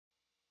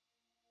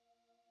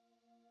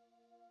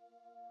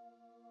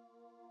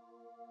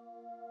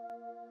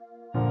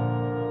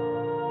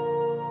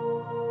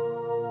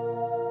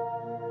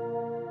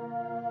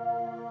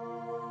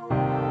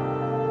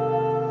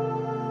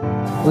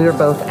We were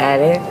both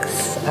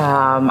addicts,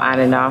 on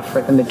and off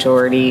for the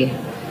majority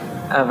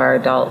of our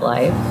adult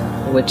life,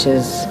 which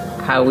is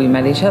how we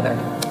met each other,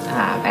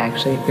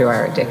 actually through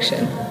our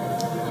addiction.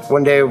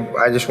 One day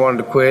I just wanted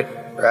to quit.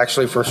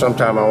 Actually, for some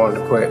time I wanted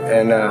to quit,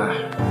 and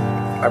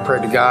I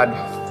prayed to God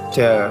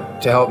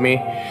to help me.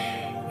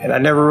 And I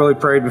never really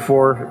prayed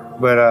before,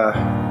 but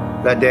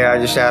that day I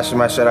just asked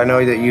him, I said, I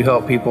know that you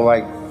help people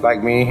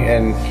like me,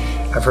 and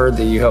I've heard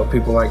that you help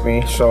people like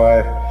me. So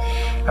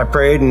I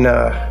prayed, and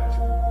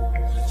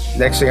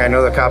next thing I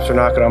know, the cops are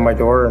knocking on my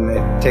door and they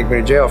take me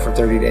to jail for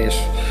 30 days.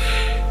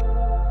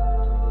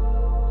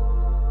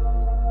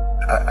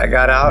 I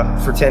got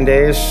out for 10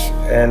 days,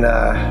 and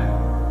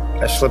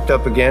I slipped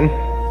up again,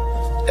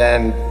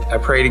 and I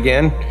prayed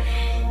again,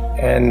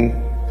 and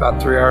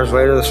about 3 hours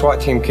later, the SWAT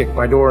team kicked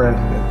my door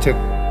and took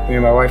me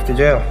and my wife to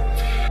jail.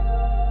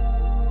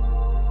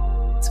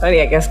 It's funny,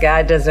 I guess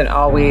God doesn't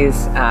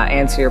always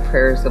answer your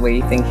prayers the way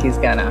you think he's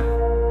gonna.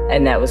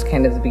 And that was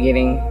kind of the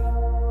beginning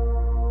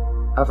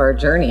of our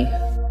journey.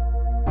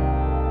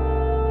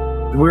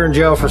 We were in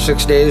jail for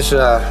 6 days.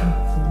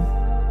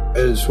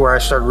 Is where I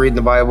started reading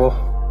the Bible.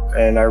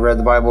 And I read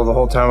the Bible the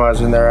whole time I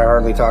was in there. I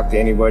hardly talked to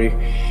anybody.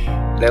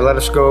 They let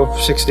us go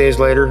 6 days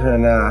later,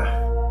 and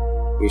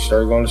we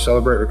started going to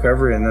Celebrate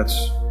Recovery, and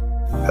that's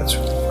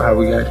how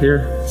we got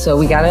here. So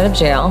we got out of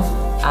jail,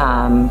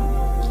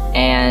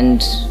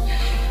 and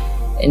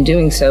in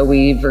doing so,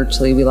 we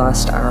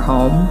lost our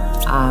home.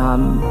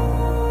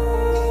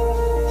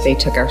 They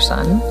took our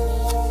son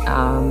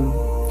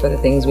for the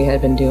things we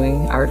had been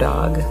doing, our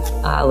dog,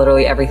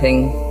 literally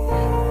everything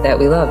that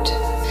we loved,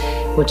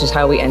 which is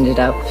how we ended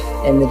up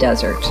in the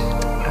desert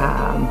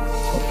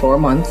for 4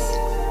 months.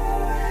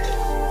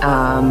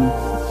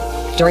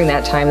 During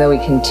that time, though, we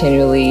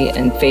continually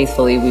and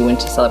faithfully, we went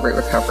to Celebrate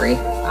Recovery.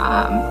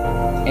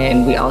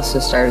 And we also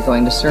started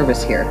going to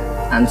service here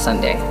on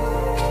Sunday,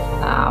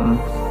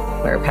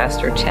 where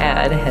Pastor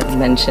Chad had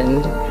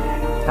mentioned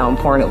how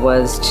important it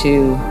was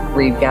to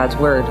read God's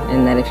Word,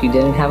 and that if you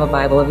didn't have a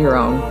Bible of your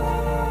own,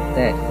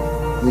 that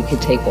we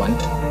could take one,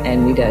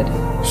 and we did.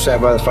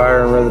 Sat by the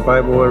fire and read the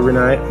Bible every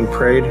night and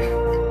prayed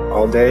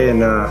all day,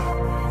 and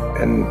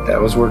that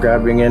was where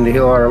God began to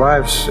heal our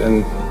lives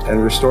and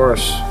restore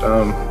us.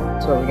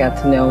 That's where we got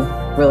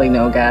to really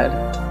know God.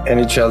 And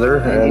each other.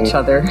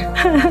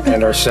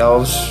 And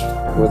ourselves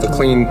with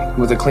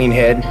a clean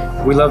head.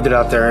 We loved it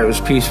out there. It was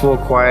peaceful,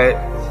 quiet.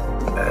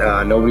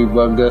 Nobody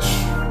bugged us.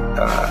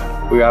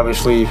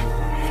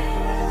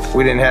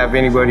 We didn't have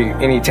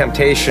any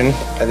temptation.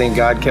 I think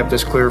God kept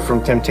us clear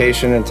from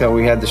temptation until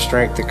we had the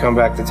strength to come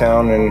back to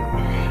town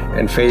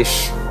and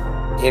face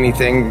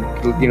anything,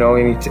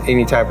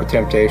 any type of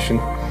temptation.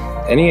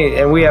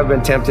 And we have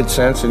been tempted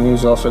since, and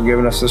he's also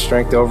given us the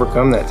strength to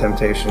overcome that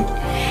temptation.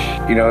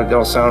 It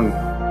don't sound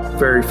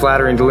very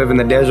flattering to live in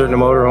the desert in a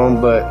motorhome,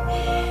 but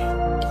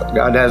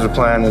God has a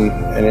plan,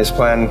 and his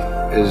plan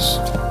is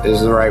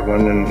the right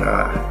one, and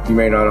you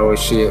may not always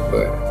see it,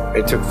 but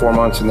it took 4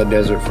 months in the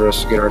desert for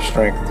us to get our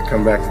strength to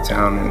come back to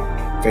town and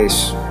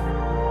face.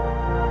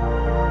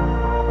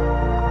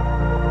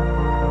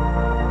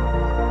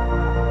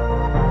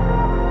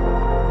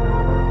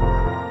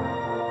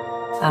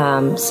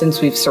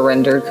 Since we've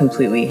surrendered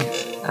completely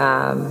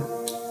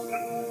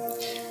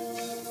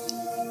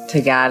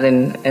to God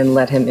and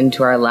let him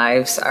into our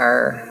lives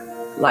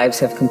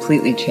have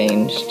completely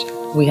changed.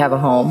 We have a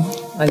home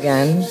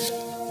again.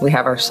 We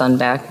have our son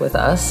back with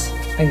us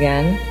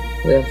again.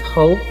 We have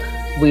hope.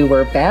 We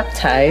were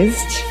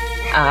baptized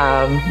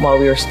while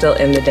we were still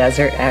in the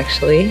desert,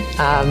 actually,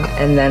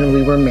 and then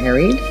we were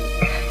married.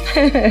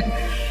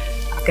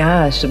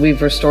 Gosh,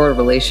 we've restored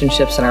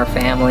relationships in our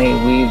family.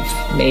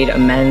 We've made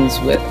amends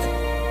with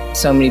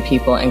so many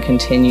people and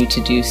continue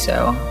to do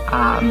so.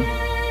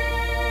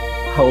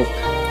 Hope.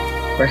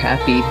 We're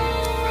happy.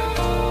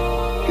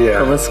 Yeah.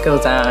 The list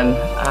goes on.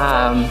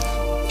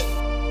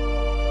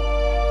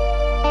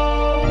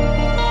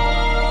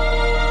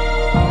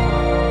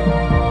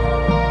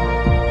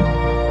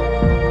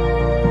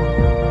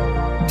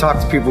 Talk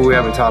to people we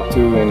haven't talked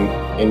to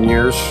in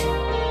years.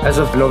 As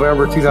of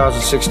November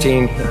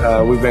 2016,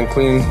 we've been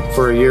clean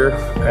for a year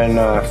and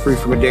free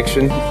from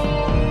addiction.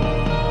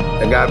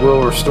 And God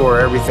will restore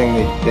everything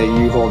that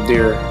you hold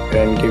dear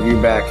and give you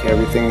back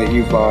everything that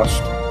you've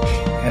lost.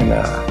 And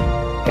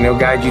he'll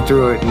guide you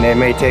through it, and it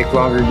may take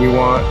longer than you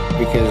want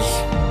because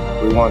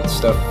we want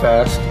stuff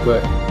fast,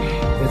 but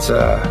it's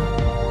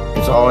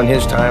all in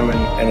his time,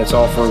 and it's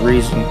all for a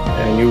reason,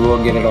 and you will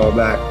get it all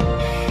back.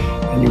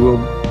 And you will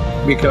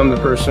become the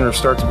person, or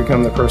start to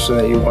become the person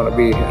that you want to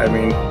be. I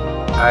mean,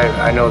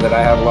 I know that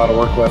I have a lot of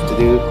work left to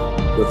do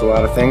with a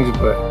lot of things,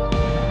 but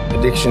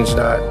addiction's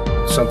not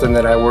something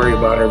that I worry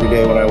about every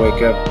day when I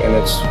wake up, and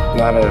it's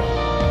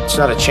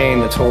not a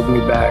chain that's holding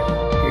me back.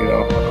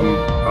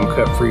 I'm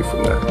cut free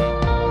from that.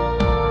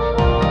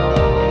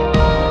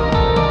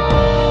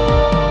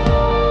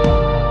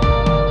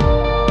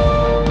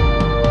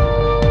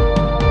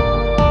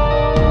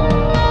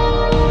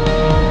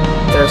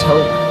 There's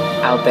hope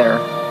out there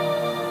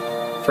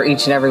for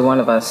each and every one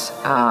of us.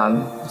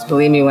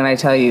 Believe me when I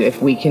tell you,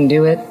 if we can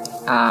do it,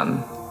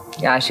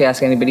 gosh, you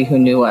ask anybody who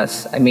knew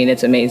us, I mean,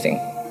 it's amazing.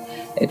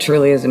 It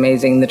truly is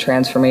amazing, the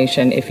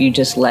transformation, if you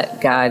just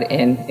let God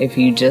in, if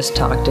you just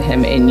talk to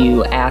him and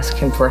you ask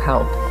him for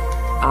help,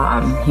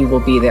 he will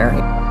be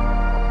there.